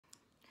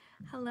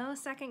Hello,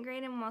 second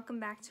grade, and welcome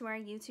back to our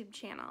YouTube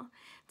channel.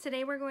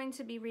 Today we're going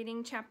to be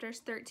reading chapters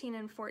 13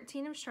 and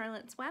 14 of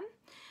Charlotte's Web,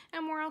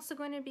 and we're also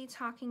going to be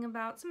talking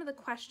about some of the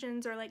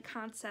questions or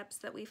concepts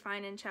that we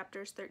find in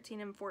chapters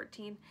 13 and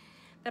 14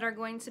 that are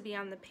going to be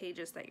on the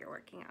pages that you're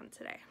working on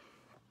today.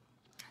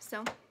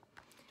 So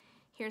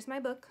here's my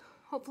book.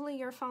 Hopefully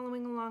you're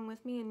following along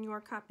with me in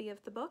your copy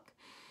of the book.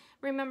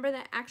 Remember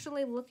that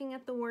actually looking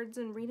at the words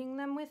and reading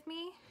them with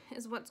me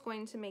is what's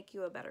going to make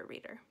you a better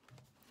reader.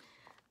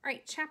 All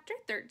right, chapter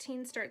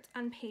 13 starts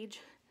on page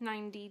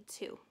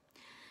 92.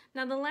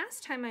 Now, the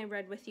last time I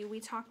read with you, we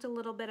talked a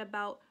little bit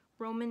about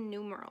Roman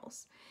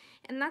numerals,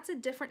 and that's a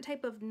different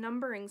type of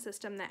numbering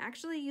system that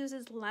actually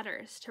uses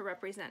letters to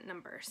represent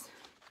numbers.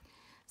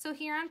 So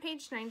here on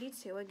page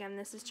 92, again,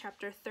 this is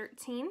chapter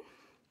 13.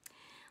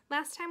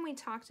 Last time we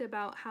talked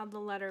about how the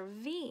letter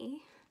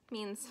V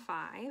means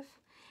 5,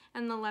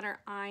 and the letter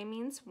I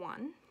means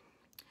 1.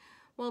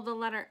 Well, the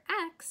letter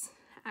X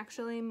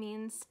actually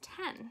means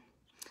 10.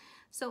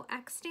 So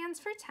X stands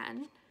for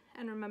 10,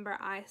 and remember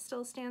I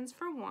still stands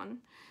for 1.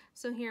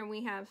 So here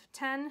we have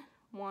 10,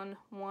 1,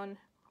 1,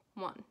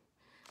 1.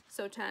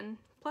 So 10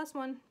 plus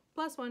 1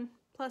 plus 1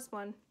 plus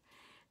 1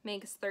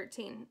 makes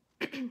 13.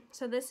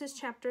 So this is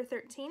chapter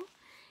 13,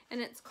 and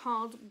it's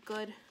called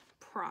Good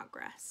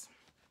Progress.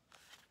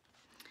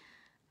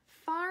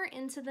 Far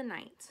into the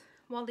night,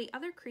 while the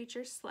other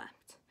creatures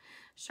slept,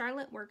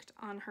 Charlotte worked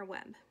on her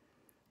web.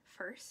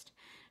 First,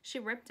 she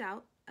ripped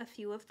out a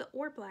few of the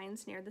oar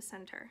blinds near the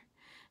center.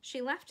 She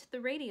left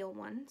the radial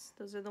ones,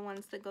 those are the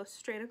ones that go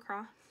straight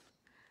across,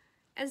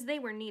 as they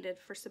were needed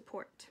for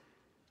support.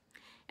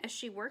 As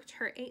she worked,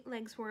 her 8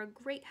 legs were a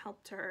great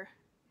help to her.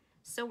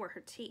 So were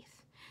her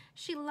teeth.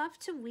 She loved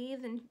to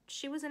weave, and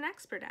she was an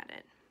expert at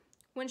it.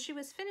 When she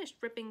was finished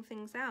ripping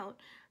things out,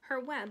 her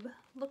web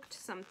looked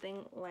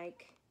something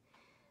like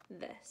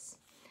this.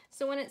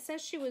 So when it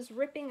says she was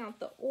ripping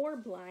out the oar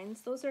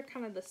blinds, those are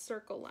kind of the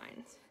circle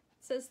lines.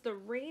 It says the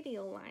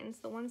radial lines,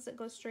 the ones that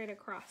go straight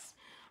across,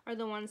 are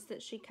the ones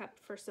that she kept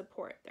for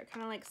support. They're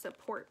kind of like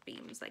support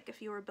beams, like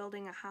if you were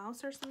building a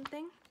house or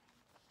something.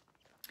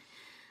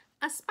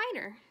 A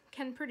spider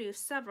can produce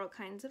several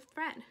kinds of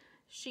thread.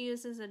 She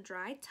uses a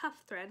dry,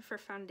 tough thread for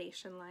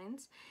foundation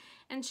lines,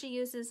 and she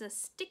uses a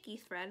sticky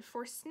thread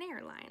for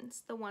snare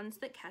lines, the ones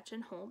that catch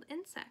and hold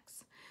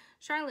insects.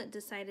 Charlotte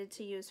decided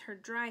to use her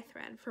dry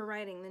thread for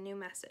writing the new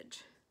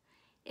message.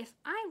 If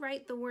I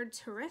write the word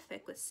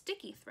terrific with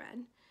sticky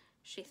thread,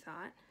 she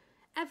thought,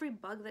 every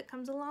bug that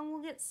comes along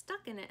will get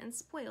stuck in it and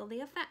spoil the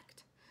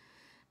effect.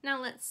 Now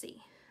let's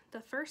see. The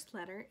first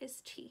letter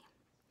is T.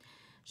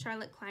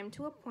 Charlotte climbed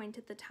to a point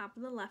at the top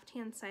of the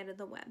left-hand side of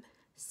the web.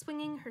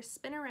 Swinging her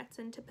spinnerets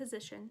into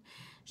position,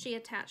 she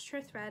attached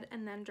her thread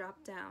and then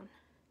dropped down.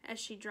 As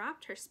she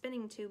dropped, her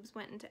spinning tubes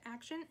went into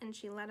action and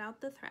she let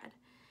out the thread.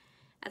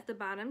 At the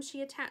bottom,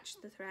 she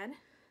attached the thread.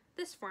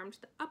 This formed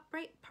the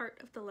upright part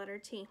of the letter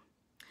T.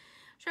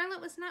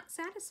 Charlotte was not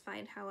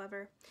satisfied,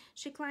 however.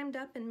 She climbed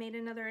up and made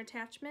another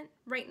attachment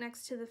right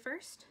next to the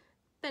first.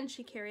 Then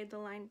she carried the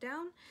line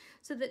down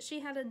so that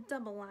she had a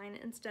double line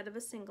instead of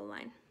a single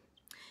line.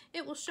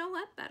 It will show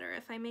up better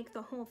if I make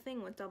the whole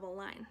thing with double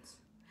lines.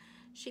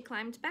 She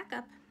climbed back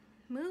up,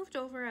 moved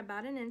over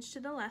about an inch to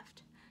the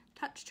left,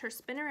 touched her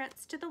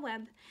spinnerets to the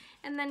web,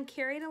 and then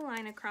carried a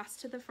line across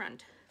to the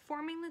front,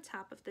 forming the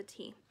top of the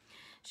T.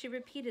 She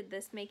repeated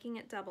this, making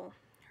it double.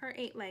 Her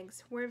 8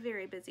 legs were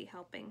very busy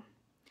helping.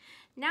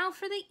 Now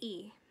for the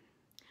E.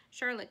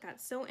 Charlotte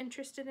got so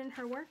interested in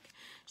her work,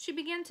 she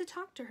began to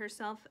talk to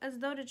herself as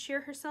though to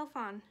cheer herself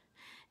on.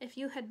 If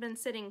you had been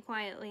sitting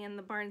quietly in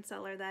the barn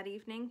cellar that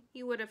evening,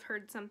 you would have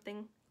heard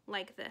something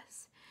like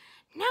this.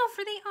 Now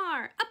for the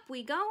R. Up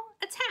we go.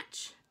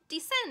 Attach.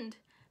 Descend.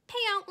 Pay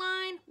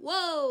outline.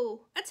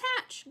 Whoa.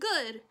 Attach.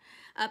 Good.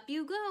 Up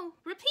you go.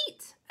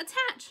 Repeat.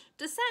 Attach.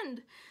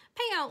 Descend.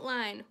 Pay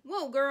outline.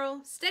 Whoa,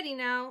 girl. Steady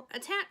now.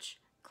 Attach.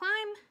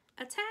 Climb.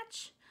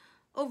 Attach.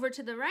 Over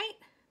to the right,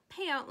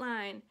 pay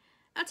outline,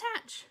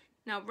 attach.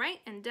 Now right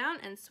and down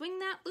and swing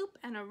that loop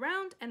and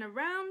around and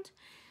around.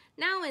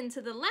 Now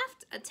into the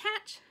left,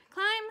 attach,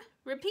 climb,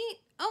 repeat.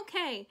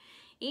 Okay,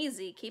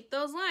 easy, keep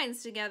those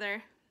lines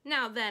together.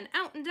 Now then,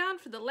 out and down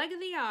for the leg of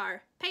the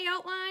R. Pay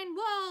outline,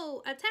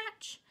 whoa,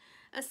 attach,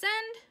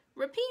 ascend,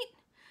 repeat.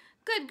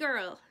 Good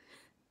girl.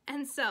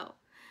 And so,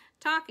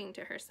 talking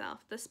to herself,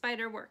 the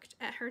spider worked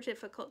at her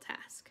difficult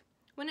task.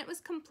 When it was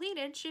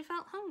completed, she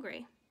felt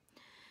hungry.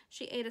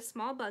 She ate a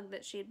small bug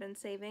that she had been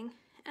saving,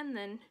 and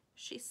then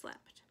she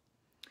slept.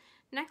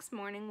 Next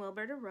morning,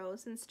 Wilbert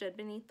arose and stood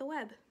beneath the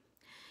web.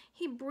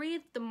 He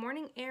breathed the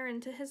morning air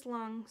into his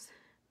lungs.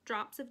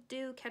 Drops of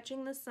dew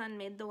catching the sun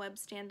made the web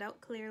stand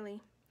out clearly.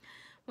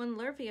 When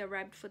Lurvy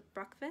arrived with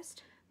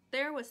breakfast,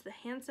 there was the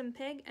handsome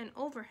pig, and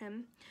over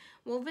him,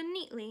 woven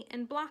neatly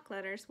in block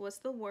letters, was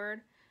the word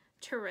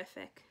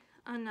terrific.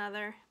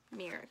 Another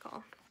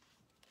miracle.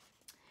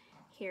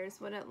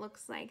 Here's what it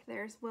looks like.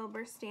 There's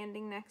Wilbur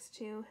standing next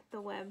to the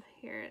web.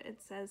 Here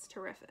it says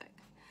terrific.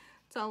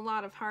 It's a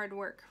lot of hard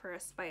work for a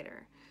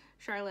spider.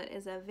 Charlotte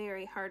is a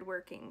very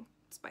hard-working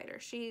spider.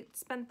 She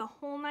spent the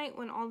whole night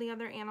when all the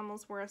other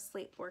animals were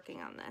asleep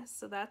working on this.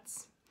 So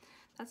that's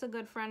a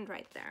good friend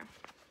right there,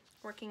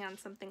 working on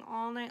something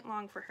all night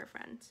long for her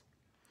friends.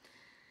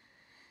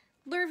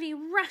 Lurvy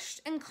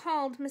rushed and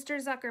called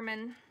Mr.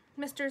 Zuckerman.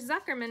 Mr.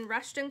 Zuckerman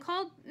rushed and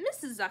called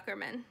Mrs.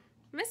 Zuckerman.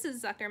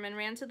 Mrs. Zuckerman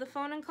ran to the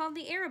phone and called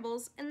the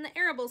Arables, and the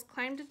Arables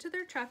climbed into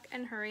their truck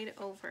and hurried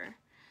over.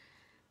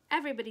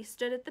 Everybody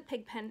stood at the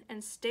pig pen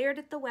and stared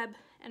at the web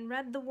and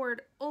read the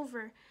word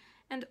over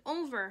and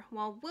over,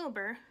 while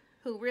Wilbur,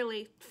 who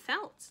really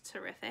felt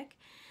terrific,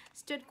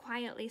 stood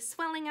quietly,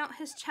 swelling out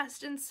his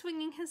chest and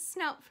swinging his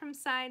snout from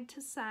side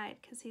to side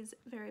because he's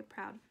very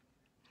proud.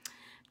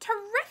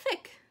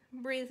 "Terrific!"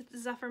 breathed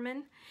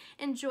Zuckerman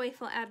in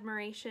joyful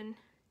admiration.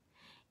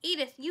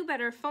 "Edith, you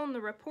better phone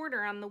the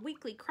reporter on the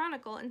Weekly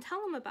Chronicle and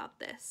tell him about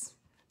this."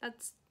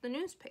 That's the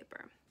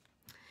newspaper.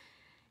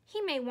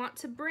 "He may want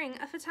to bring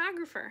a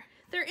photographer.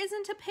 There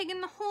isn't a pig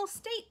in the whole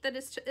state that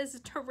is as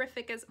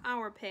terrific as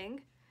our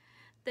pig."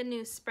 The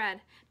news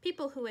spread.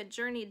 People who had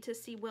journeyed to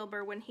see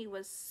Wilbur when he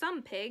was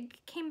some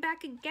pig came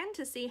back again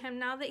to see him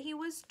now that he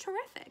was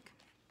terrific.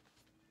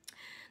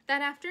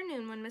 That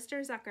afternoon, when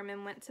Mr.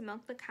 Zuckerman went to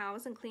milk the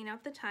cows and clean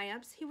out the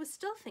tie-ups, he was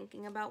still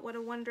thinking about what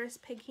a wondrous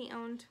pig he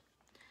owned.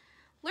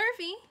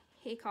 "Lurvy,"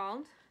 he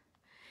called,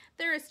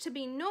 "there is to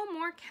be no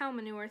more cow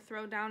manure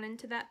thrown down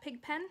into that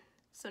pig pen,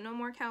 so no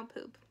more cow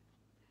poop.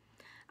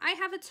 I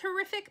have a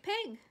terrific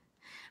pig.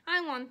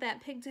 I want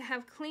that pig to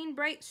have clean,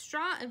 bright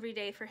straw every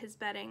day for his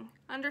bedding.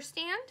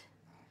 Understand?"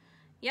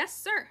 "Yes,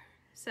 sir,"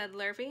 said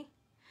Lurvy.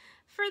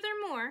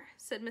 "Furthermore,"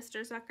 said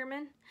Mr.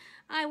 Zuckerman,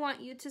 "I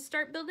want you to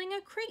start building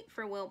a crate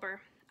for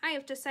Wilbur. I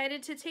have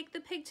decided to take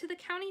the pig to the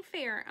county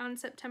fair on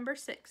September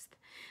 6th.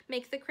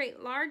 Make the crate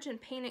large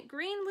and paint it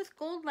green with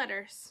gold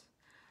letters."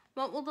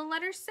 "What will the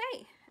letters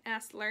say?"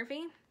 asked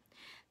Lurvy.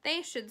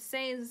 "They should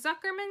say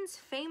Zuckerman's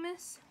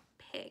famous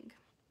pig."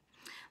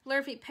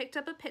 Lurvy picked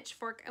up a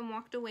pitchfork and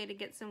walked away to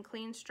get some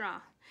clean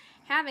straw.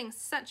 Having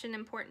such an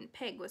important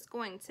pig was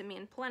going to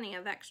mean plenty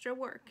of extra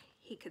work.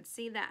 He could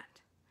see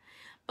that.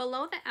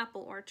 Below the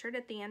apple orchard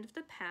at the end of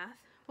the path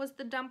was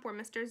the dump where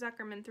Mr.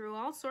 Zuckerman threw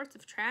all sorts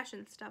of trash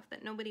and stuff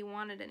that nobody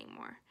wanted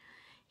anymore.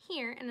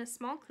 Here, in a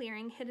small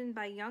clearing hidden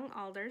by young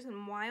alders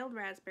and wild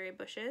raspberry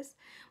bushes,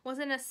 was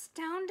an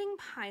astounding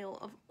pile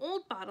of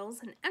old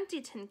bottles and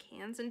empty tin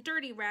cans and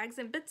dirty rags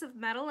and bits of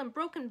metal and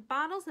broken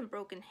bottles and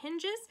broken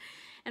hinges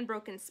and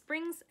broken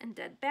springs and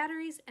dead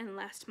batteries and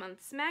last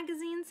month's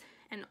magazines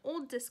and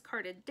old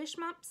discarded dish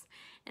mops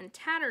and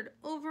tattered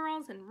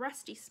overalls and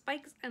rusty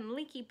spikes and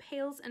leaky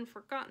pails and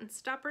forgotten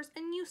stoppers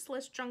and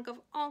useless junk of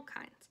all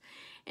kinds,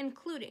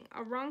 including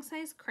a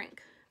wrong-sized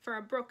crank for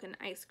a broken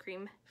ice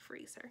cream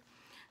freezer.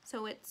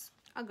 So it's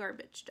a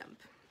garbage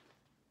dump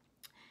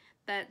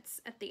that's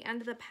at the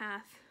end of the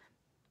path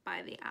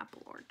by the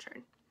apple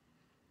orchard.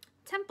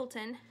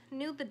 Templeton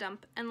knew the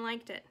dump and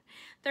liked it.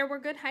 There were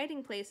good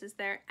hiding places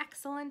there,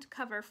 excellent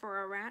cover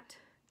for a rat,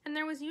 and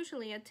there was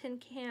usually a tin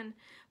can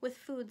with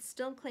food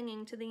still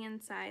clinging to the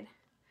inside.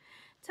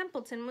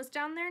 Templeton was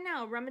down there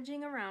now,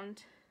 rummaging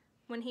around.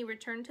 When he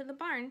returned to the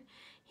barn,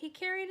 he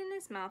carried in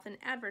his mouth an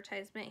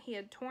advertisement he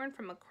had torn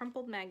from a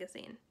crumpled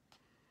magazine.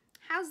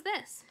 "How's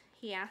this?"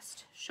 he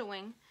asked,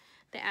 showing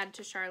the ad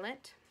to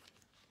Charlotte.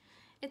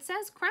 "It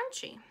says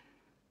crunchy."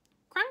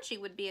 "Crunchy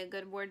would be a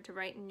good word to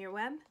write in your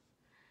web."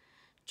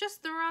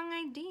 "Just the wrong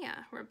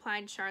idea,"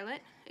 replied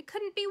Charlotte. "It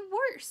couldn't be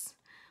worse.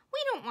 We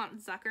don't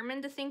want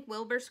Zuckerman to think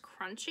Wilbur's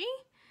crunchy.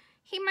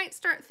 He might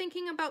start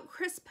thinking about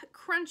crisp,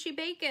 crunchy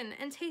bacon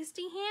and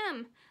tasty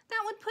ham.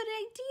 That would put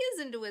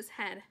ideas into his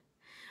head.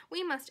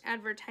 We must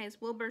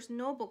advertise Wilbur's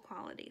noble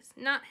qualities,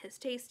 not his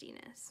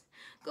tastiness.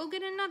 Go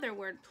get another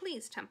word,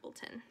 please,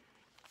 Templeton."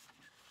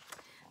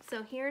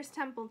 So here's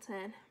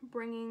Templeton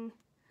bringing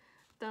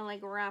the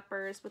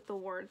wrappers with the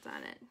words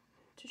on it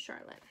to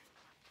Charlotte.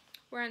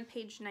 We're on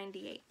page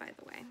 98, by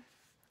the way,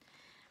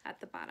 at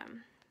the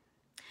bottom.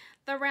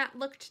 The rat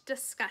looked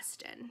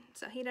disgusted,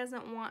 so he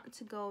doesn't want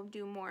to go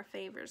do more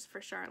favors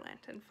for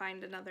Charlotte and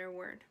find another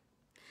word.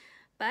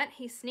 But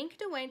he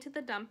sneaked away to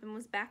the dump and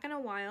was back in a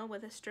while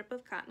with a strip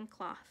of cotton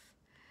cloth.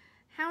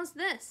 "How's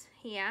this?"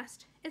 he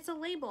asked. "It's a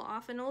label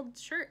off an old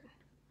shirt."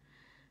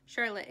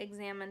 Charlotte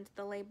examined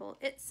the label.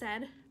 It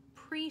said,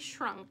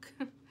 "Pre-shrunk."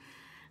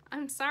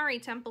 "I'm sorry,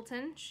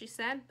 Templeton," she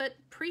said, "but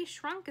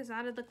pre-shrunk is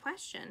out of the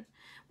question.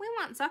 We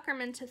want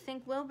Zuckerman to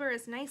think Wilbur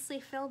is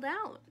nicely filled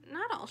out,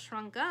 not all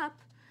shrunk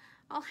up.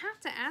 I'll have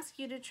to ask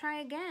you to try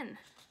again."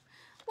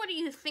 "What do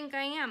you think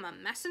I am, a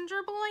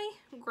messenger boy?"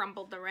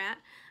 grumbled the rat.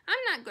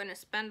 "I'm not going to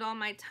spend all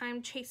my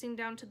time chasing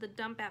down to the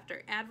dump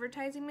after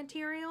advertising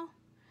material."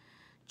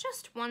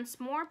 "Just once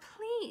more,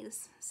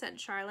 please," said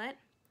Charlotte.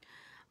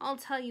 "I'll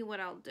tell you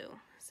what I'll do,"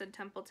 said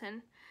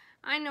Templeton.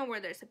 "I know where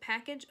there's a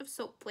package of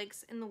soap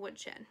flakes in the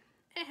woodshed.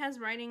 It has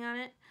writing on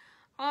it.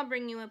 I'll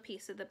bring you a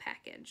piece of the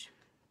package."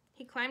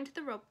 He climbed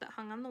the rope that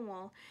hung on the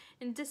wall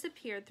and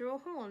disappeared through a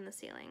hole in the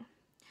ceiling.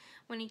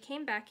 When he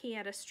came back, he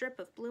had a strip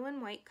of blue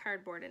and white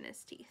cardboard in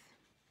his teeth.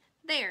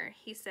 "There,"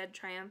 he said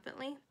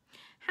triumphantly.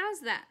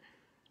 "How's that?"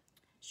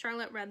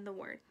 Charlotte read the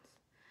words.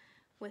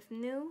 with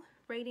new,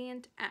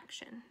 radiant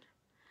action.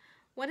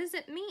 What does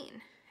it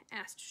mean?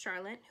 Asked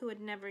Charlotte, who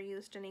had never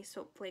used any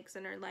soap flakes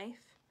in her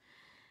life.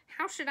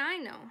 How should I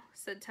know?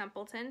 Said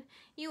Templeton.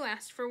 You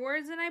asked for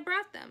words and I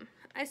brought them.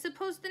 I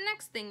suppose the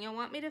next thing you'll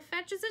want me to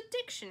fetch is a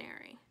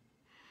dictionary.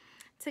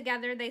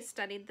 Together they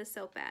studied the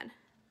soap ad.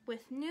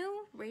 With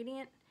new,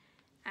 radiant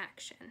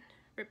action,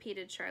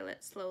 repeated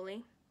Charlotte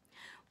slowly.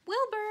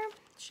 Wilbur,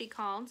 she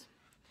called.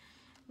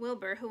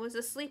 Wilbur, who was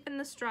asleep in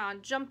the straw,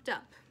 jumped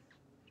up.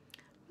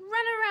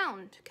 Run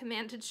around,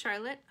 commanded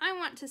Charlotte. I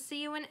want to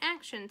see you in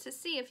action to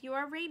see if you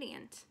are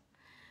radiant.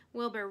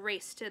 Wilbur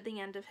raced to the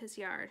end of his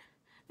yard.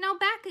 Now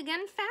back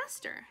again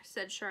faster,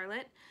 said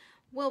Charlotte.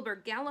 Wilbur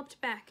galloped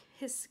back.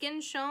 His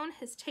skin shone,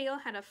 his tail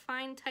had a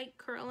fine tight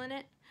curl in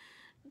it.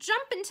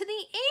 Jump into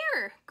the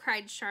air,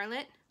 cried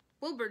Charlotte.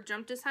 Wilbur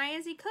jumped as high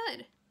as he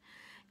could.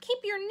 Keep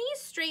your knees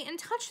straight and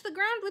touch the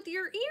ground with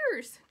your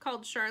ears,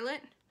 called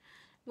Charlotte.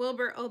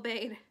 Wilbur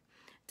obeyed.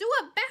 Do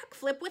a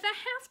backflip with a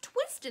half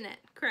twist in it,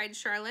 cried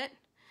Charlotte.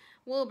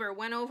 Wilbur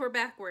went over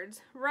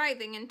backwards,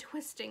 writhing and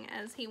twisting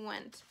as he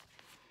went.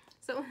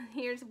 So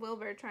here's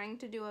Wilbur trying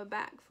to do a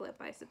backflip,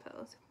 I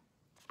suppose.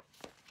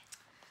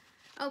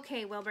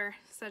 Okay, Wilbur,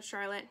 said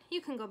Charlotte.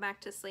 You can go back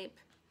to sleep.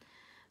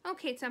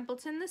 Okay,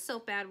 Templeton, the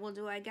soap ad will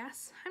do, I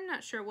guess. I'm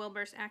not sure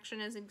Wilbur's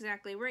action is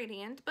exactly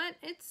radiant, but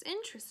it's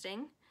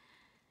interesting.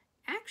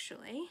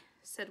 Actually,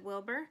 said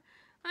Wilbur,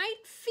 I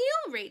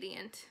feel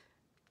radiant.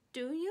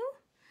 Do you?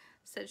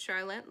 Said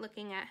Charlotte,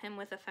 looking at him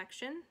with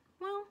affection.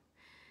 Well,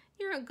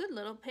 you're a good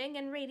little pig,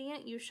 and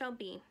radiant you shall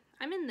be.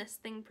 I'm in this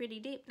thing pretty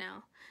deep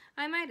now.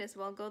 I might as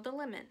well go the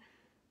limit.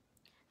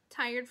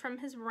 Tired from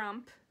his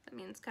romp, that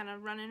means kind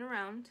of running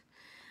around,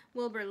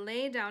 Wilbur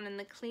lay down in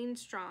the clean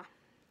straw.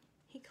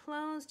 He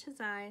closed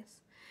his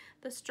eyes.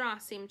 The straw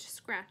seemed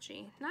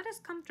scratchy, not as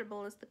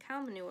comfortable as the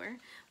cow manure,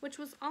 which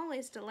was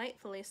always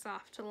delightfully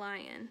soft to lie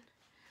in.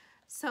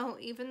 So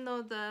even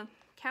though the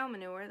cow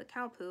manure, the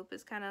cow poop,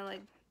 is kind of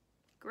like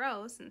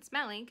gross and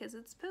smelly because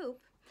it's poop,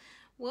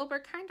 Wilbur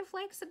kind of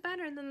likes it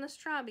better than the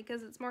straw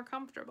because it's more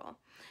comfortable.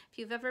 If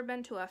you've ever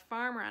been to a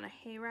farm or on a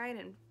hayride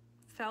and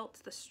felt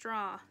the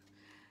straw,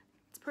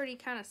 it's pretty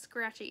kind of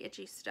scratchy,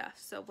 itchy stuff.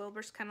 So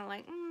Wilbur's kind of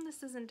like,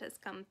 this isn't as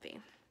comfy.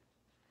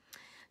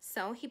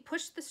 So he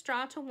pushed the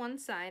straw to one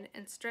side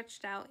and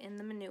stretched out in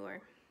the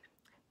manure.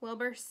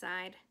 Wilbur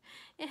sighed.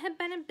 It had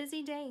been a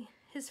busy day,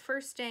 his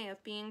first day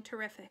of being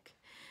terrific.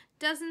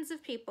 Dozens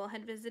of people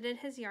had visited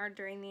his yard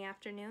during the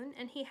afternoon,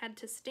 and he had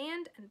to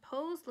stand and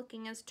pose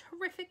looking as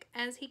terrific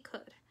as he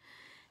could.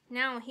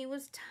 Now he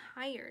was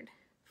tired.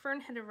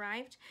 Fern had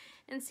arrived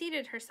and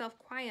seated herself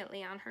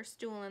quietly on her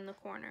stool in the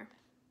corner.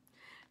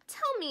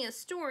 Tell me a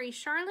story,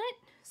 Charlotte,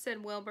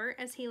 said Wilbur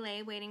as he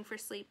lay waiting for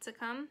sleep to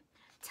come.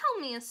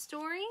 Tell me a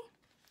story.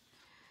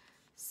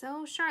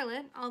 So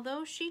Charlotte,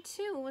 although she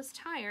too was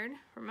tired,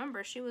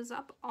 remember she was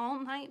up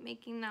all night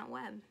making that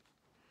web,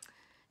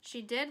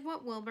 she did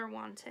what Wilbur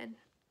wanted.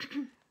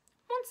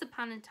 Once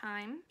upon a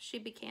time, she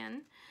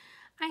began,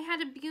 I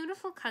had a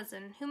beautiful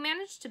cousin who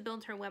managed to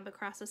build her web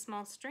across a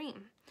small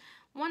stream.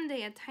 One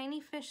day a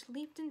tiny fish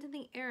leaped into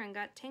the air and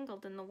got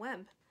tangled in the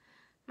web.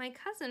 My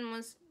cousin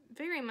was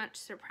very much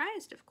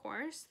surprised, of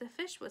course. The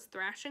fish was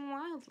thrashing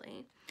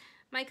wildly.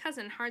 My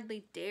cousin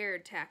hardly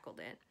dared tackle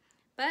it,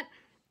 but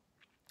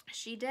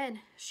she did.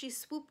 She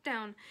swooped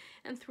down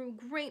and threw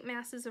great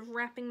masses of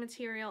wrapping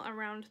material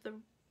around the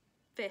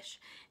fish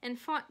and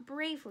fought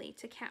bravely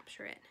to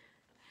capture it.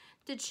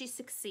 Did she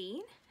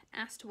succeed?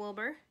 Asked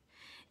Wilbur.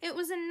 It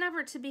was a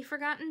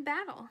never-to-be-forgotten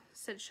battle,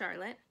 said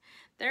Charlotte.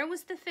 There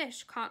was the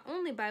fish caught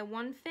only by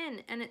one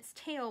fin and its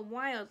tail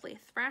wildly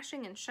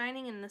thrashing and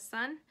shining in the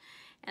sun,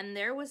 and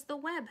there was the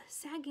web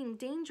sagging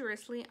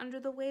dangerously under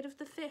the weight of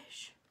the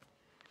fish.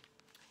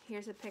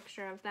 Here's a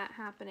picture of that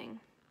happening.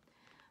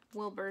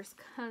 Charlotte's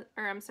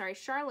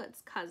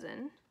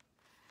cousin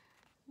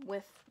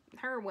with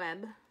her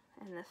web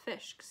and the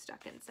fish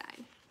stuck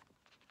inside.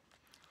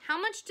 How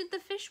much did the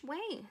fish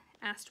weigh?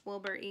 Asked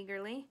Wilbur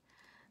eagerly.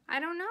 I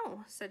don't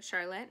know, said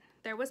Charlotte.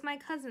 There was my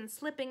cousin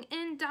slipping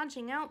in,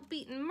 dodging out,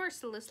 beaten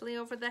mercilessly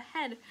over the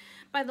head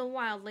by the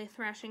wildly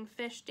thrashing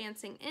fish,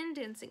 dancing in,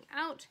 dancing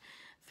out,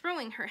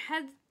 throwing her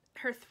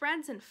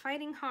threads and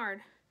fighting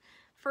hard.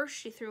 First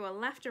she threw a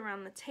left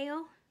around the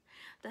tail.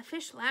 The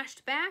fish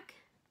lashed back,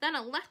 then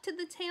a left to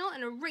the tail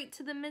and a right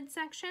to the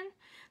midsection.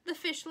 The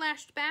fish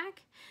lashed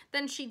back,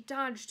 then she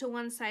dodged to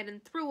one side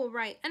and threw a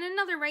right and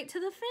another right to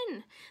the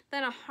fin,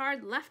 then a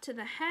hard left to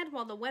the head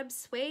while the web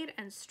swayed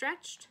and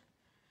stretched.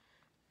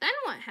 Then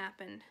what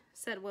happened?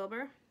 Said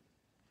Wilbur.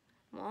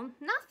 Well,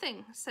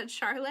 nothing, said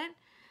Charlotte.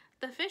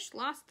 The fish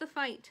lost the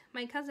fight.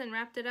 My cousin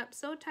wrapped it up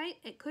so tight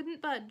it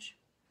couldn't budge.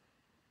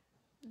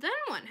 Then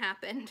what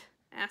happened?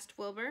 Asked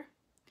Wilbur.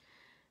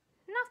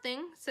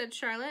 Nothing, said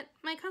Charlotte.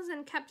 My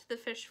cousin kept the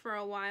fish for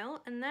a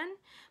while, and then,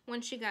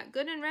 when she got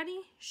good and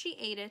ready, she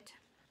ate it.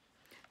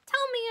 Tell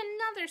me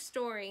another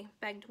story,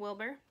 begged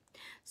Wilbur.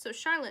 So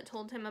Charlotte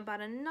told him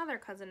about another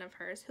cousin of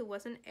hers who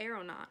was an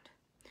aeronaut.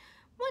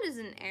 What is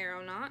an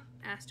aeronaut?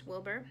 Asked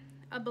Wilbur.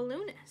 A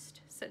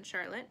balloonist, said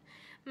Charlotte.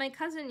 My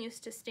cousin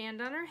used to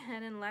stand on her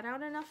head and let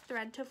out enough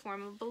thread to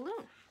form a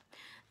balloon.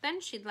 Then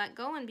she'd let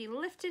go and be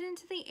lifted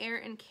into the air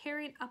and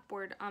carried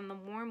upward on the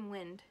warm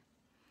wind.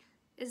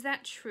 Is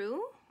that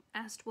true?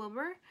 Asked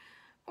Wilbur.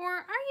 Or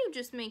are you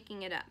just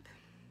making it up?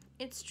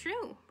 It's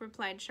true,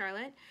 replied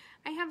Charlotte.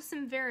 I have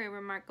some very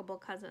remarkable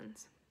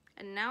cousins.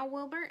 And now,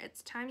 Wilbur,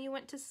 it's time you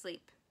went to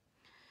sleep.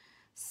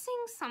 Sing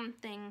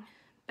something,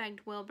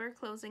 begged Wilbur,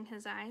 closing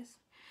his eyes.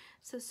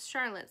 So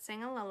Charlotte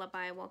sang a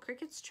lullaby while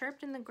crickets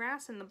chirped in the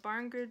grass and the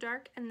barn grew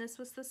dark, and this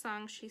was the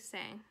song she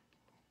sang.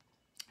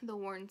 The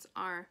words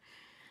are,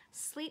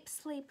 Sleep,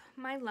 sleep,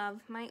 my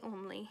love, my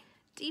only,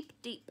 deep,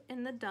 deep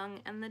in the dung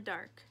and the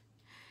dark.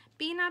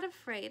 Be not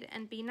afraid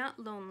and be not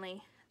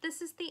lonely.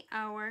 This is the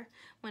hour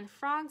when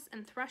frogs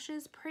and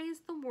thrushes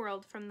praise the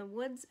world from the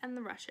woods and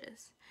the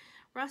rushes.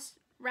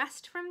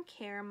 Rest from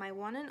care, my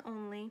one and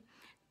only,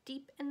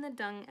 deep in the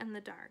dung and the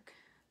dark.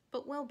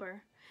 But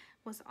Wilbur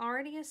was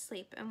already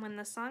asleep, and when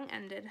the song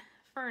ended,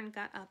 Fern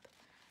got up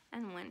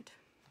and went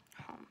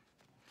home.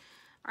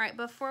 All right,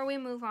 before we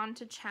move on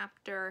to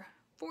chapter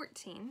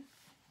 14,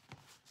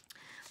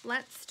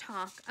 let's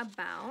talk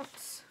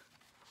about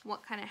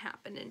what kind of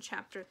happened in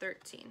chapter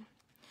 13.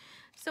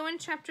 So in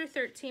chapter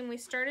 13, we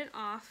started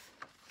off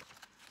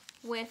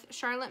with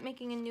Charlotte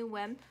making a new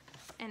web,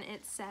 and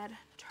it said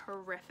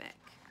terrific.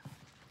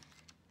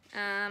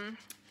 And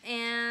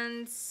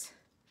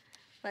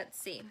let's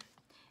see.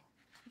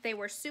 They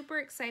were super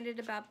excited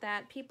about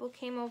that. People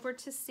came over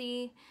to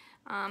see.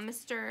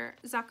 Mr.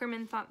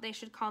 Zuckerman thought they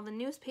should call the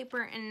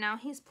newspaper, and now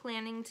he's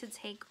planning to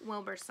take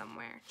Wilbur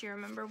somewhere. Do you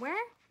remember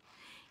where?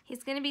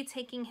 He's going to be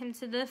taking him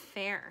to the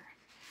fair.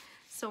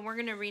 So we're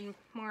going to read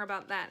more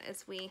about that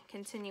as we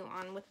continue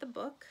on with the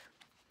book.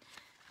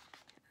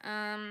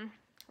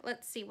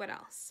 Let's see what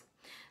else.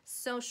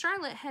 So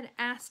Charlotte had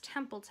asked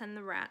Templeton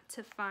the rat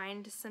to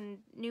find some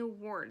new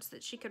words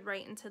that she could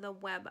write into the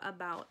web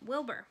about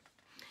Wilbur.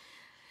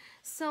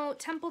 So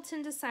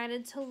Templeton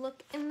decided to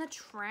look in the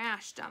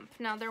trash dump.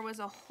 Now there was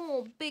a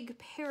whole big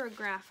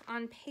paragraph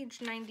on page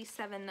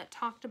 97 that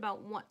talked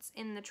about what's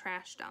in the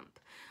trash dump.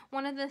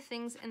 One of the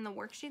things in the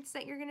worksheets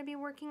that you're going to be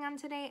working on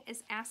today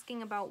is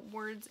asking about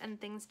words and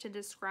things to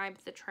describe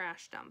the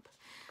trash dump.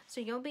 So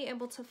you'll be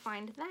able to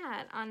find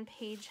that on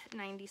page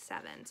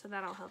 97, so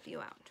that'll help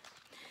you out.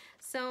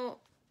 So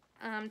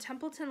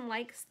Templeton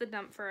likes the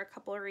dump for a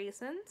couple of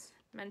reasons.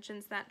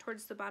 Mentions that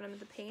towards the bottom of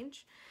the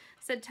page.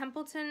 Said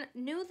Templeton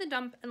knew the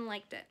dump and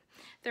liked it.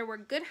 There were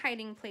good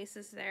hiding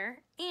places there,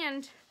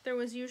 and there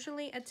was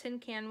usually a tin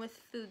can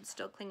with food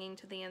still clinging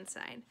to the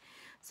inside.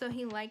 So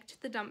he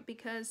liked the dump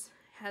because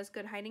it has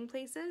good hiding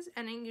places,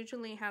 and it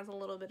usually has a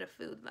little bit of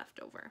food left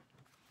over.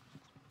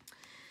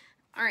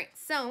 All right,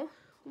 so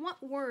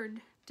what word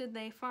did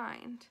they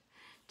find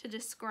to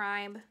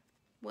describe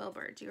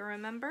Wilbur? Do you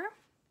remember?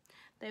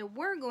 They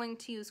were going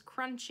to use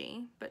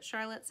crunchy, but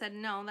Charlotte said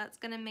no, that's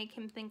going to make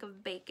him think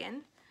of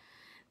bacon.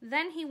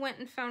 Then he went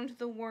and found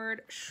the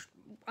word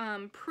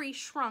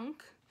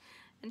pre-shrunk,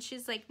 and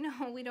she's like,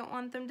 no, we don't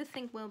want them to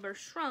think Wilbur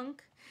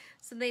shrunk.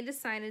 So they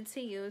decided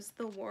to use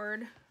the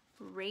word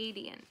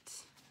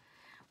radiant.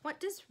 What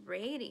does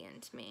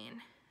radiant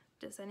mean?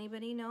 Does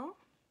anybody know?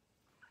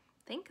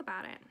 Think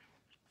about it.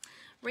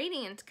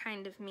 Radiant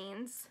kind of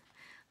means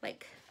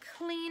like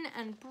clean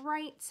and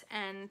bright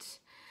and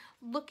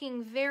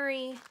looking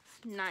very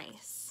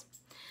nice.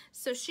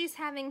 So she's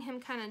having him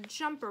kind of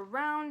jump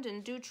around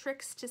and do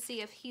tricks to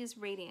see if he's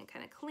radiant,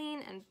 kind of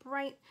clean and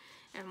bright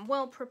and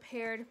well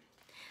prepared.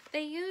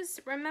 They use,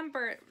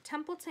 remember,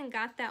 Templeton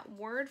got that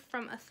word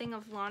from a thing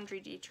of laundry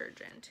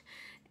detergent.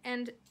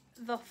 And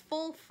the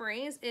full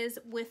phrase is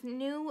with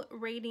new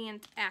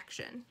radiant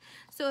action.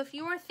 So if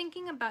you are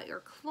thinking about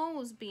your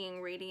clothes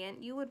being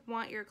radiant, you would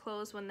want your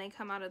clothes when they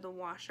come out of the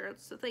washer.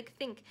 So like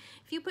think,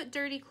 if you put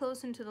dirty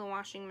clothes into the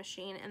washing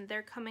machine and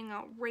they're coming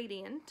out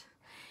radiant,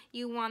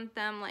 you want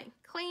them like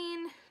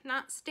clean,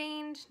 not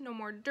stained, no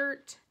more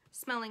dirt,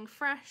 smelling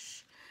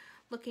fresh,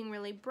 looking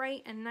really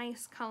bright and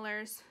nice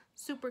colors,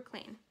 super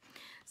clean.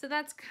 So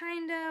that's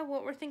kind of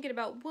what we're thinking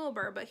about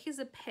Wilbur, but he's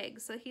a pig,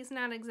 so he's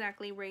not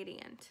exactly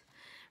radiant,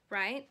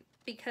 right?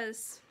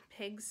 Because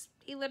pigs,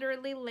 he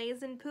literally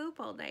lays in poop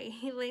all day.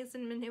 He lays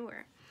in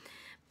manure.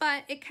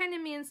 But it kind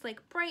of means like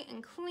bright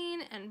and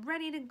clean and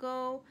ready to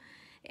go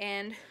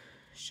and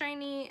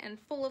shiny and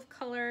full of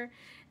color.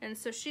 And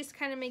so she's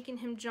kind of making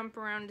him jump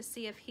around to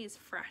see if he's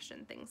fresh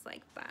and things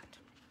like that.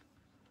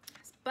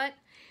 But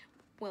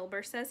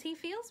Wilbur says he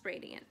feels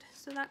radiant,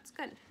 so that's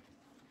good.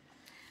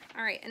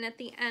 All right, and at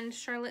the end,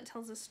 Charlotte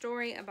tells a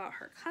story about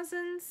her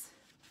cousins,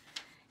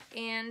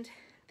 and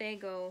they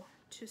go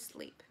to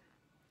sleep.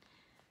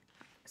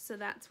 So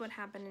that's what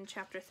happened in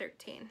chapter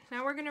 13.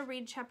 Now we're going to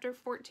read chapter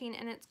 14,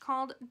 and it's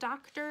called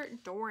Dr.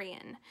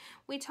 Dorian.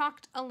 We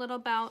talked a little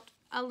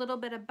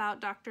bit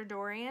about Dr.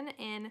 Dorian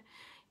in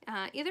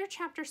either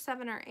chapter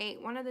 7 or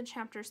 8, one of the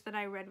chapters that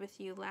I read with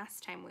you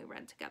last time we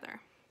read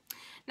together.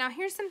 Now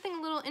here's something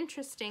a little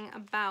interesting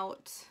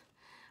about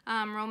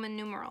Roman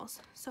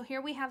numerals. So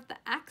here we have the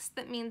X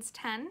that means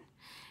 10,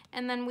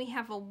 and then we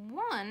have a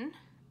 1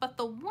 but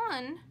the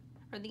 1,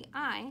 or the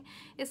I,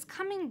 is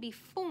coming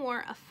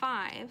before a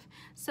 5,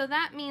 so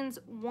that means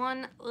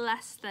 1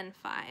 less than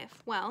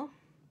 5. Well,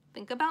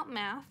 think about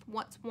math.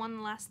 What's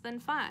 1 less than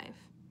 5?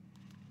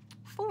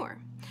 4.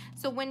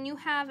 So when you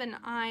have an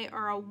I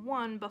or a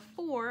 1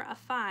 before a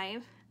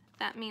 5,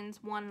 that means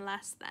 1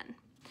 less than.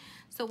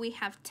 So we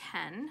have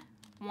 10,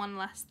 1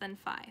 less than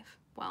 5.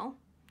 Well,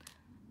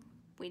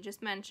 we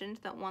just mentioned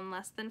that 1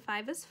 less than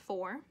 5 is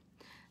 4.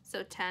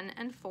 So 10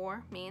 and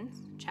 4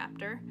 means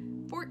chapter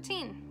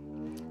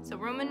 14. So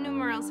Roman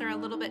numerals are a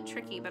little bit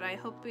tricky, but I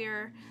hope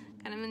you're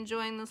kind of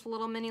enjoying this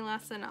little mini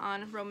lesson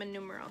on Roman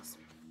numerals.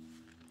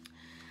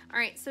 All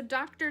right, so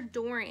Dr.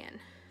 Dorian.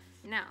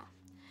 Now,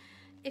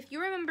 if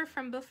you remember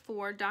from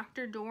before,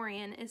 Dr.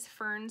 Dorian is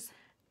Fern's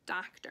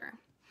doctor.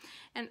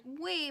 And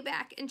way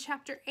back in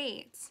chapter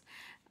 8,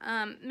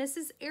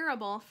 Mrs.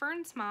 Arable,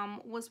 Fern's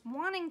mom, was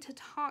wanting to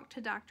talk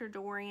to Dr.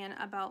 Dorian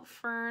about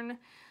Fern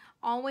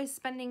always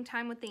spending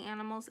time with the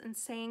animals and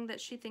saying that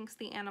she thinks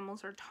the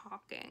animals are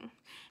talking.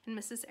 And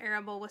Mrs.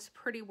 Arable was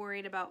pretty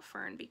worried about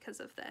Fern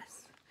because of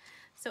this.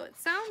 So it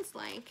sounds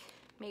like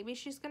maybe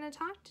she's going to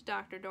talk to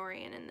Dr.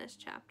 Dorian in this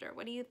chapter.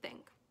 What do you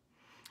think?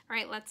 All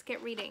right, let's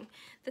get reading.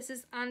 This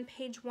is on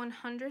page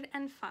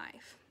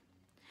 105.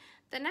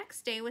 The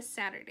next day was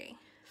Saturday.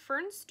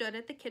 Fern stood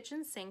at the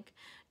kitchen sink,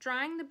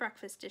 drying the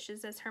breakfast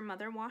dishes as her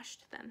mother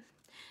washed them.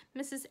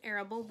 Mrs.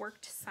 Arable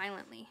worked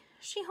silently.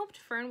 She hoped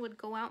Fern would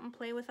go out and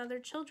play with other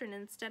children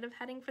instead of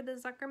heading for the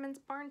Zuckerman's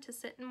barn to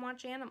sit and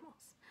watch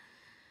animals.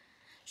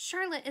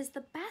 Charlotte is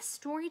the best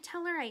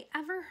storyteller I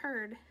ever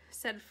heard,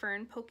 said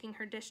Fern, poking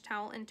her dish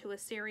towel into a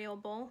cereal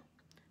bowl.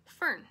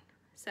 Fern,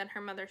 said her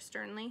mother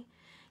sternly,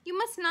 you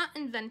must not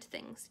invent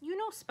things. You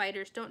know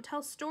spiders don't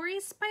tell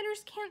stories.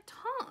 Spiders can't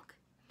talk.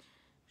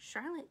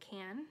 Charlotte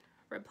can,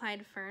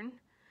 replied Fern.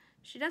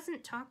 She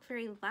doesn't talk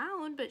very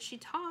loud, but she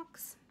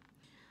talks.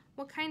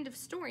 What kind of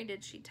story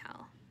did she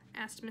tell?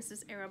 Asked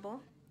Mrs.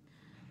 Arable.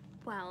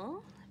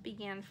 Well,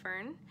 began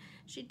Fern,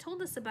 she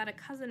told us about a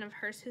cousin of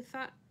hers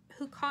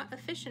who caught a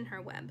fish in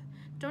her web.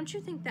 Don't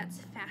you think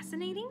that's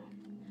fascinating?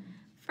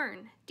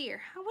 Fern,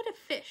 dear, how would a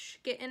fish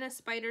get in a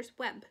spider's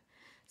web?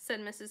 Said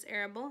Mrs.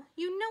 Arable.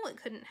 You know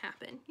it couldn't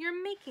happen.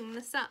 You're making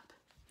this up.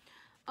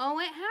 Oh,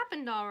 it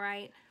happened all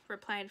right,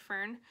 replied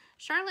Fern.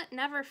 Charlotte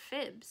never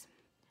fibs.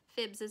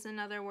 Fibs is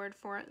another word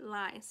for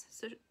lies,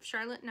 so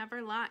Charlotte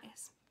never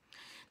lies.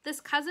 This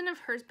cousin of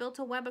hers built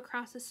a web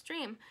across a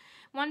stream.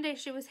 One day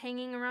she was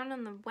hanging around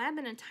on the web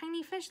and a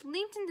tiny fish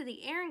leaped into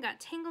the air and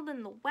got tangled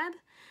in the web.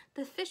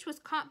 The fish was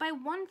caught by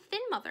one fin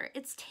mother.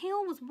 Its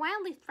tail was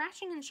wildly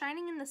thrashing and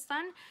shining in the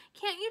sun.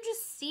 Can't you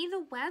just see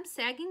the web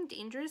sagging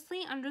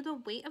dangerously under the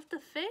weight of the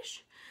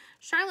fish?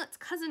 Charlotte's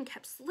cousin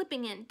kept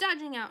slipping in,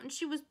 dodging out, and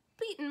she was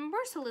beaten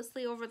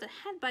mercilessly over the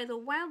head by the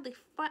wildly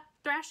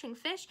thrashing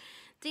fish,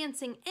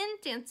 dancing in,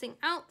 dancing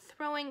out,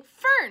 throwing.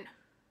 Fern!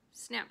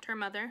 Snapped her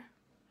mother.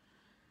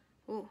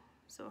 Ooh,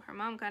 so her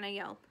mom kind of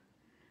yelled.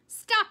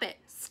 Stop it!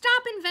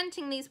 Stop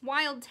inventing these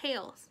wild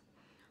tales!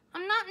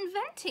 I'm not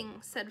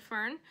inventing, said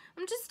Fern.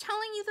 I'm just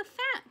telling you the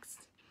facts.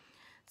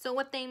 So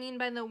what they mean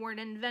by the word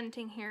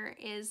inventing here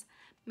is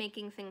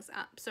making things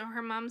up. So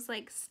her mom's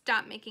like,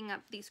 stop making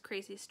up these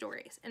crazy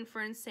stories. And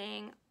Fern's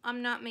saying,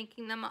 I'm not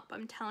making them up.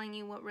 I'm telling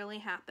you what really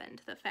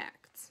happened, the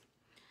facts.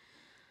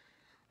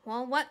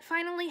 Well, what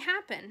finally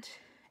happened?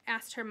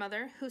 Asked her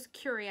mother, whose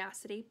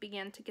curiosity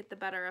began to get the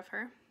better of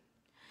her.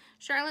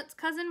 Charlotte's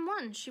cousin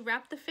won. She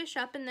wrapped the fish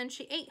up and then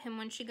she ate him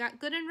when she got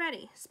good and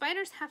ready.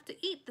 Spiders have to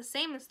eat the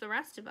same as the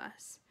rest of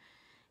us.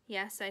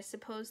 Yes, I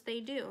suppose they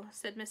do,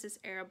 said Mrs.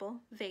 Arable,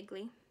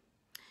 vaguely.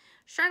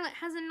 Charlotte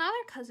has another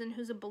cousin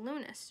who's a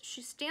balloonist.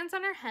 She stands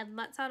on her head,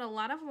 lets out a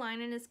lot of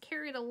line, and is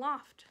carried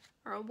aloft,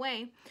 or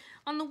away,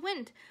 on the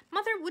wind.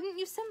 Mother, wouldn't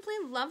you simply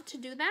love to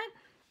do that?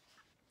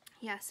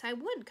 Yes, I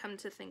would, come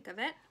to think of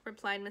it,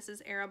 replied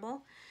Mrs.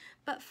 Arable.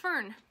 But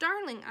Fern,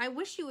 darling, I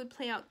wish you would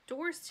play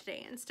outdoors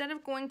today instead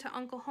of going to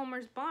Uncle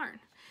Homer's barn.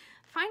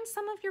 Find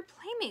some of your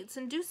playmates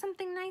and do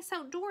something nice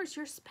outdoors.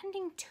 You're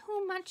spending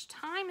too much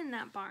time in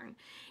that barn.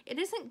 It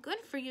isn't good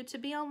for you to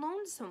be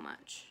alone so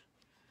much.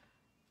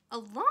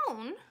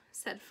 Alone?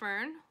 Said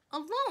Fern.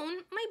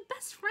 Alone? My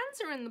best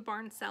friends are in the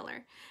barn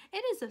cellar.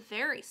 It is a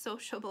very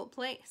sociable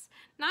place,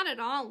 not at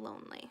all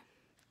lonely.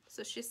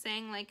 So she's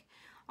saying, like,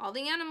 all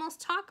the animals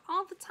talk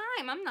all the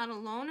time. I'm not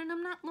alone and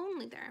I'm not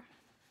lonely there.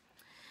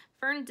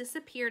 Fern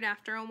disappeared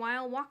after a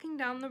while, walking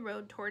down the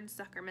road towards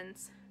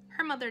Zuckerman's.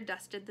 Her mother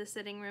dusted the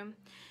sitting room.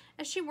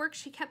 As she worked,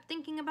 she kept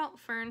thinking about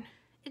Fern.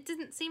 It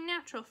didn't seem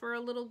natural for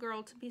a little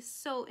girl to be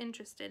so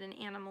interested in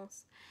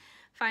animals.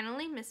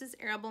 Finally, Mrs.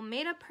 Arable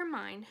made up her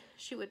mind.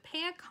 She would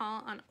pay a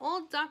call on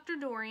old Dr.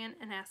 Dorian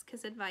and ask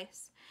his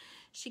advice.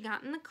 She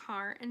got in the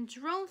car and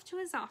drove to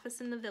his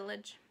office in the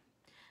village.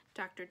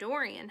 Dr.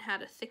 Dorian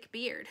had a thick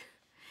beard.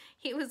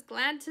 He was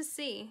glad to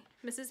see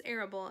Mrs.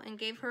 Arable and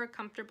gave her a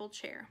comfortable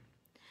chair.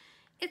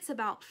 It's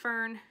about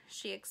Fern,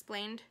 she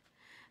explained.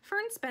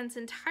 Fern spends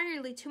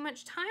entirely too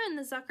much time in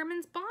the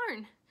Zuckerman's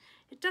barn.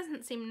 It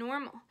doesn't seem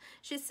normal.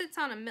 She sits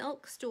on a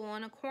milk stool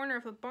in a corner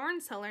of a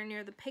barn cellar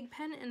near the pig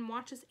pen and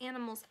watches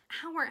animals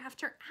hour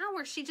after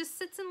hour. She just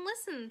sits and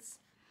listens.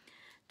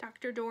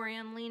 Dr.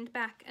 Dorian leaned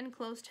back and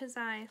closed his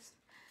eyes.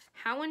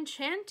 How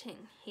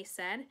enchanting, he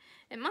said.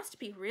 It must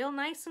be real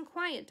nice and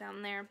quiet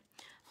down there.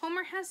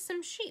 Homer has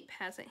some sheep,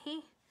 hasn't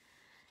he?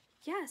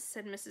 Yes,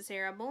 said Mrs.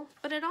 Arable,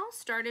 but it all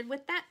started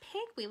with that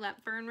pig we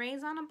let Fern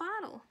raise on a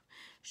bottle.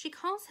 She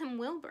calls him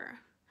Wilbur.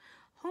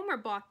 Homer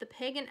bought the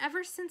pig, and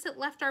ever since it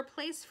left our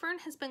place, Fern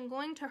has been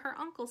going to her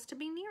uncle's to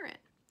be near it.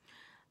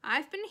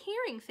 I've been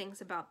hearing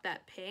things about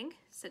that pig,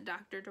 said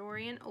Dr.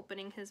 Dorian,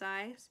 opening his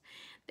eyes.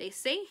 They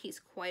say he's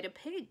quite a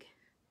pig.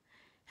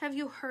 Have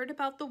you heard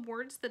about the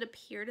words that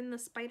appeared in the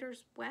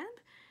spider's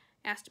web?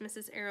 Asked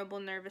Mrs. Arable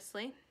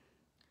nervously.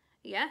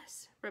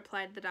 Yes,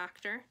 replied the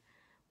doctor.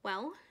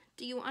 Well,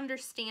 do you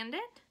understand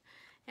it?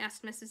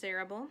 Asked Mrs.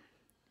 Arable.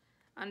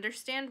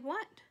 Understand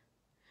what?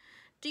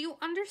 Do you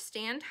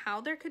understand how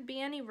there could be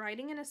any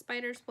writing in a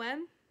spider's web?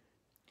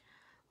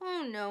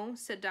 Oh, no,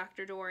 said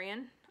Dr.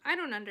 Dorian. I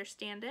don't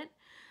understand it.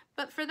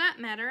 But for that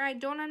matter, I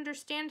don't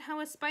understand how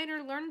a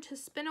spider learned to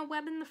spin a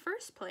web in the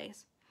first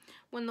place.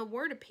 When the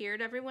word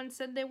appeared, everyone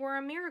said they were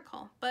a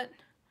miracle, but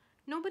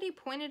nobody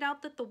pointed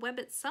out that the web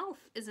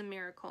itself is a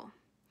miracle.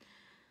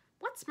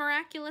 What's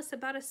miraculous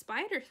about a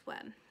spider's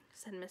web?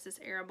 Said Mrs.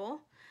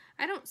 Arable.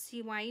 I don't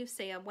see why you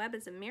say a web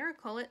is a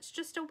miracle. It's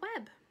just a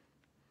web.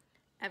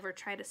 Ever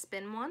try to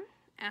spin one?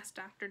 Asked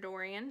Dr.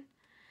 Dorian.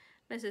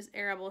 Mrs.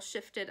 Arable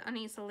shifted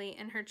uneasily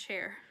in her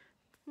chair.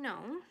 No,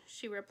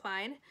 she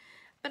replied,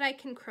 but I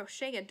can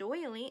crochet a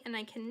doily and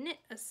I can knit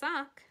a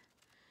sock.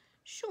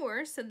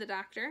 Sure, said the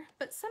doctor,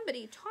 but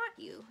somebody taught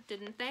you,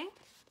 didn't they?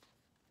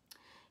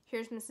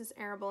 Here's Mrs.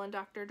 Arable and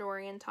Dr.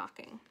 Dorian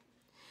talking.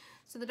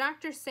 So the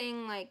doctor's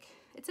saying, like,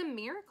 it's a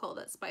miracle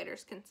that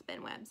spiders can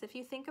spin webs. If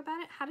you think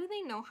about it, how do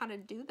they know how to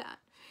do that?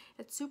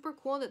 It's super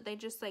cool that they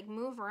just, like,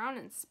 move around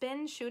and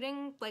spin,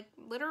 shooting, like,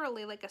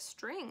 literally like a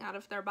string out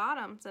of their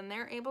bottoms, and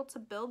they're able to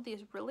build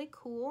these really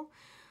cool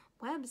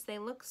webs. They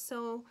look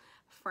so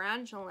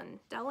fragile and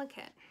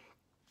delicate.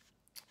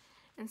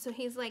 And so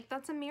he's like,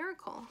 that's a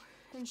miracle.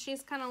 And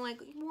she's kind of like,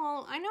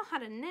 well, I know how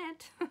to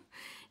knit.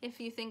 If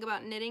you think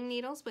about knitting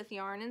needles with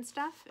yarn and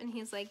stuff. And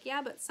he's like,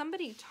 yeah, but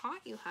somebody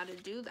taught you how to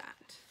do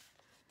that.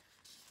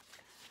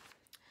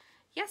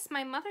 Yes,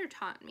 my mother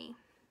taught me,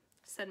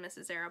 said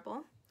Mrs.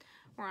 Arable.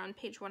 We're on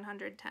page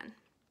 110.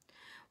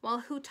 Well,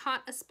 who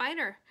taught a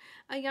spider?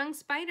 A young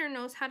spider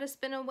knows how to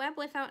spin a web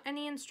without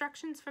any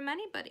instructions from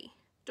anybody.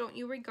 Don't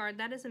you regard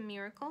that as a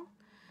miracle?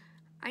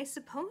 I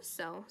suppose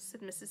so,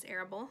 said Mrs.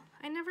 Arable.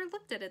 I never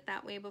looked at it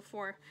that way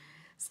before.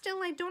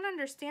 Still, I don't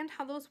understand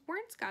how those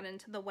words got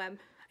into the web.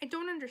 I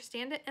don't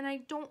understand it, and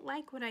I don't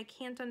like what I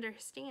can't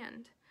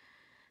understand.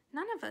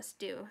 None of us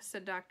do,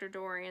 said Dr.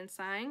 Dorian,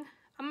 sighing.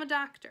 I'm a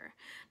doctor.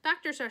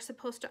 Doctors are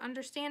supposed to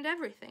understand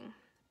everything.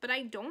 But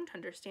I don't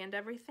understand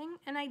everything,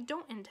 and I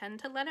don't intend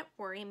to let it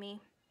worry me.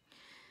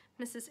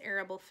 Mrs.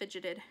 Arable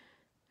fidgeted.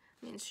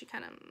 Means she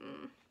kind of...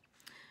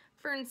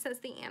 Fern says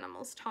the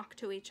animals talk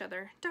to each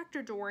other.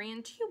 Dr. Dorian,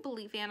 do you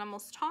believe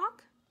animals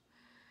talk?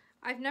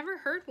 I've never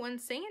heard one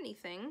say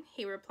anything,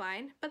 he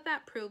replied, but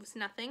that proves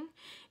nothing.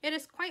 It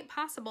is quite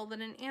possible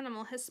that an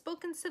animal has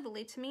spoken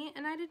civilly to me,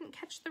 and I didn't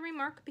catch the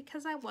remark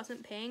because I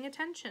wasn't paying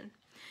attention.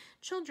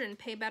 Children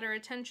pay better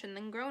attention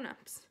than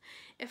grown-ups.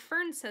 If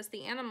Fern says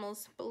the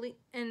animals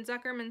in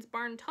Zuckerman's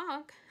barn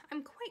talk,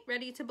 I'm quite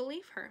ready to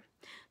believe her.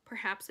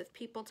 Perhaps if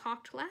people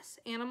talked less,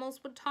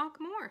 animals would talk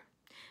more.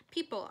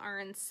 People are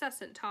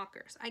incessant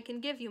talkers. I can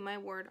give you my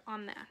word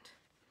on that.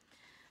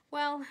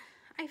 Well,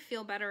 I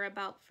feel better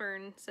about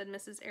Fern, said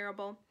Mrs.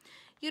 Arable.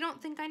 You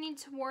don't think I need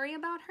to worry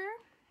about her?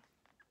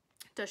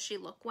 Does she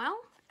look well?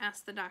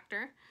 Asked the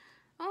doctor.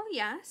 Oh,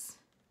 yes.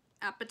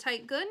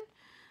 Appetite good?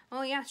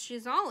 Oh, yes,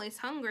 she's always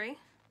hungry.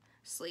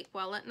 Sleep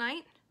well at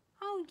night?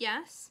 Oh,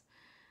 yes.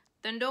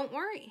 Then don't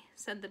worry,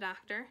 said the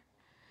doctor.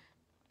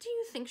 Do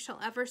you think she'll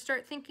ever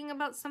start thinking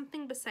about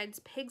something besides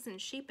pigs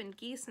and sheep and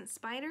geese and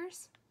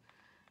spiders?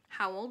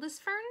 How old is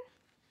Fern?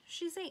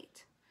 She's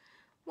 8.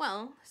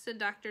 Well, said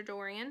Dr.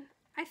 Dorian,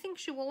 I think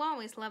she will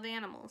always love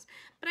animals,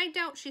 but I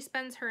doubt she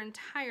spends her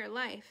entire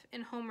life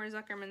in Homer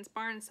Zuckerman's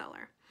barn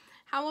cellar.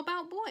 How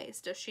about boys?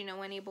 Does she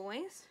know any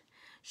boys?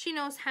 She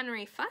knows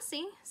Henry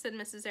Fussy, said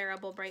Mrs.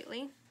 Arable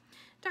brightly.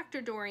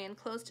 Dr. Dorian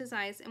closed his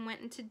eyes and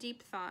went into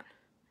deep thought.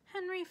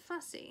 Henry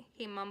Fussy,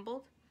 he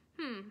mumbled.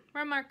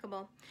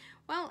 Remarkable.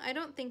 Well, I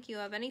don't think you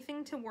have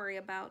anything to worry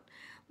about.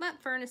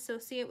 Let Fern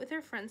associate with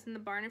her friends in the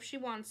barn if she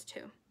wants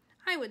to.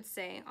 I would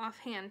say,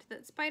 offhand,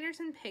 that spiders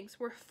and pigs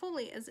were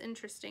fully as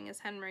interesting as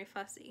Henry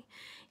Fussy.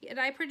 Yet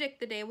I predict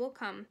the day will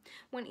come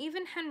when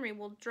even Henry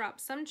will drop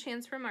some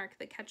chance remark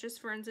that catches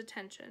Fern's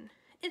attention.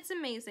 It's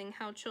amazing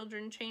how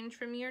children change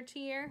from year to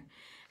year.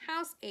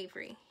 How's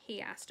Avery?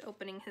 He asked,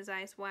 opening his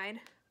eyes wide.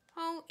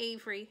 Oh,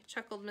 Avery,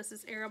 chuckled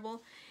Mrs.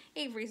 Arable.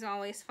 Avery's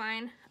always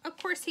fine. Of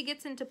course he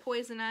gets into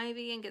poison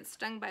ivy and gets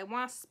stung by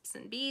wasps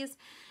and bees,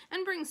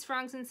 and brings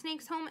frogs and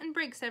snakes home and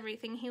breaks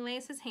everything he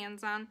lays his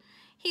hands on.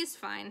 He's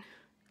fine.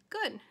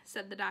 Good,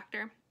 said the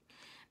doctor.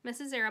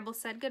 Mrs. Arable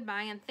said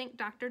goodbye and thanked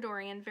Dr.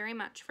 Dorian very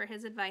much for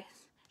his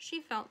advice. She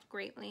felt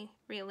greatly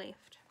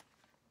relieved.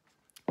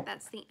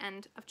 That's the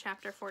end of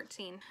chapter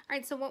 14. All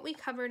right, so what we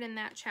covered in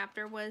that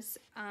chapter was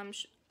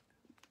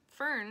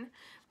Fern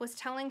was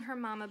telling her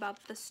mom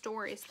about the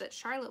stories that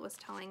Charlotte was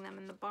telling them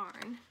in the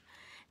barn.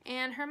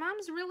 And her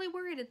mom's really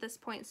worried at this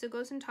point, so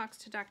goes and talks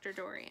to Dr.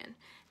 Dorian.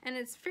 And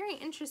it's very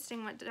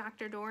interesting what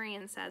Dr.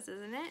 Dorian says,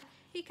 isn't it?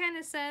 He kind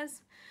of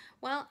says,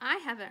 well, I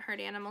haven't heard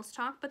animals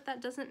talk, but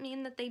that doesn't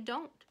mean that they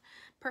don't.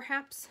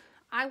 Perhaps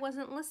I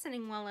wasn't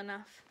listening well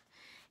enough.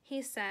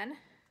 He said,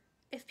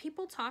 if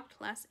people talked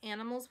less,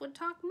 animals would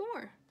talk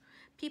more.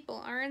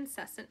 People are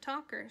incessant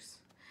talkers.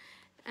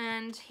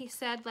 And he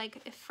said,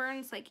 like, if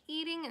Fern's like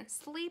eating and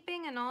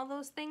sleeping and all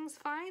those things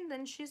fine,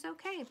 then she's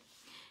okay.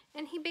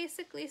 And he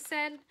basically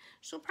said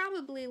she'll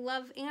probably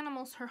love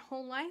animals her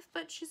whole life,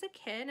 but she's a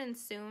kid, and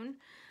soon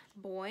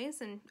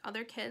boys and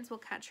other kids will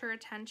catch her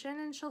attention,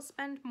 and she'll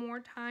spend more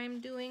time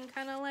doing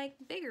kind of like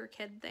bigger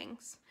kid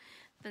things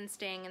than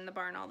staying in the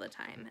barn all the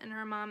time. And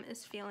her mom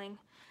is feeling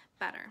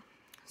better.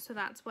 So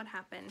that's what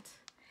happened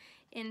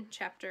in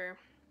chapter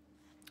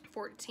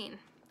 14.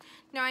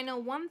 Now, I know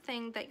one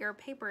thing that your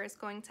paper is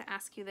going to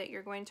ask you that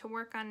you're going to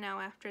work on now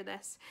after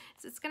this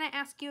is it's going to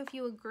ask you if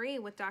you agree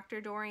with Dr.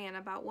 Dorian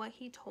about what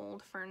he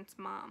told Fern's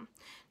mom.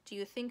 Do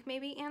you think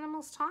maybe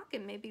animals talk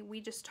and maybe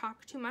we just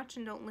talk too much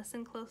and don't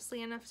listen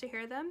closely enough to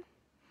hear them?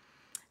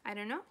 I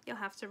don't know. You'll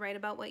have to write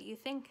about what you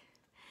think.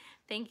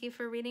 Thank you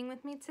for reading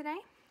with me today.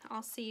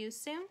 I'll see you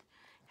soon.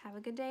 Have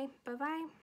a good day. Bye-bye.